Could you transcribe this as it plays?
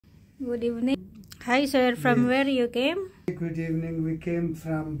Good evening. Hi sir, from where you came? Good evening. We came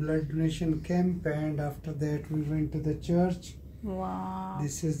from blood donation camp, and after that we went to the church. Wow.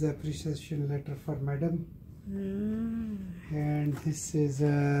 This is the appreciation letter for madam. And this is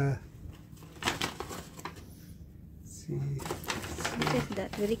see. What is that?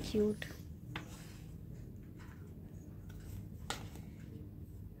 Very cute.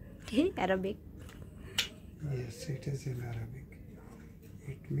 Arabic. Yes, it is in Arabic.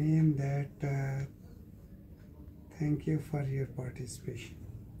 It means that thank you for your participation.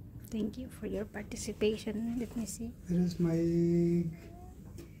 Thank you for your participation. Let me see. There is my.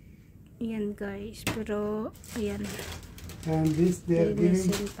 Ayan guys, pero ayan. And this they are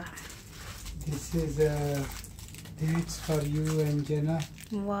giving. Pa. This is dates for you and Jenna.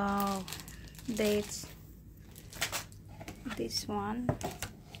 Wow, dates. This one.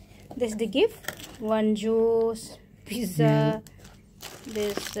 This the gift. One juice, pizza.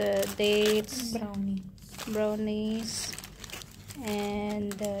 This dates, brownies,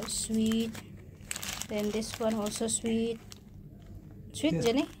 and sweet. Then this one also sweet. Sweet, yeah.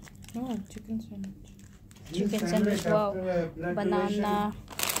 Jenny? No, chicken sandwich. Chicken sandwich, wow. Banana.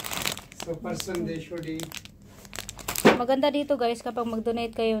 So person they should eat. Maganda dito guys, kapag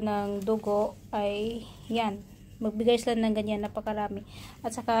mag-donate kayo ng dugo, ay yan. Magbigay sila ng ganyan, napakarami.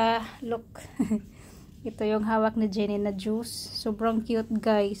 At saka, look. Ito yung hawak ni Jenny na juice. Sobrang cute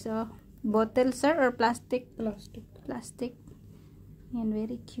guys. Oh. Bottle sir or plastic? Plastic. Plastic. Yan,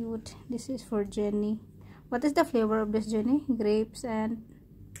 very cute. This is for Jenny. What is the flavor of this, Jenny? Grapes and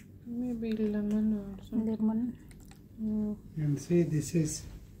maybe lemon or something. Lemon. And see, this is.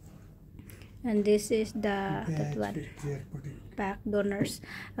 And this is the that one. Pack donors.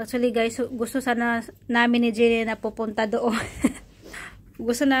 Actually guys, gusto sana namin ni Jenny na pupunta doon.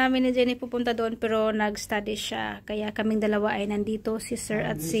 Gusto namin ni Jenny pupunta doon pero nag-study siya. Kaya kaming dalawa ay nandito, si Sir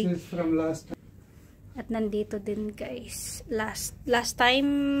at si. This is from last time. At nandito din guys. Last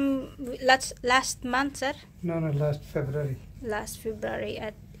month sir? No, last February. Last February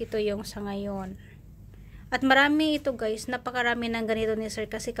at ito yung sa ngayon. At marami ito guys, napakarami ng ganito ni Sir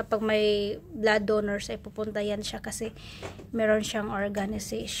kasi kapag may blood donors ay pupunta yan siya kasi meron siyang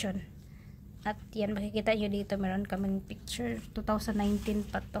organization. At yan makikita nyo dito, meron kaming picture. 2019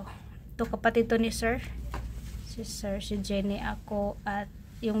 pa to. Ito kapatid to ni Sir. Si Sir, si Jenny, ako, at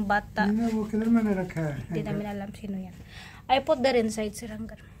yung bata. Hindi namin alam sino yan. I put that inside Sir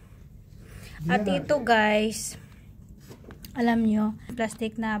hanggang. At ito guys, alam nyo,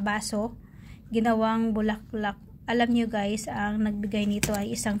 plastic na baso, ginawang bulaklak. Alam nyo guys, ang nagbigay nito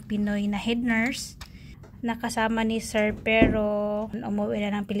ay isang Pinoy na head nurse. Nakasama ni Sir pero umuwi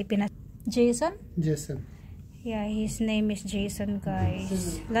na ng Pilipinas. Jason? Jason. Yeah, his name is Jason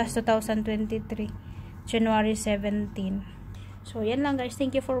guys. Last 2023. January 17. So yan lang guys.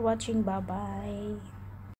 Thank you for watching. Bye bye.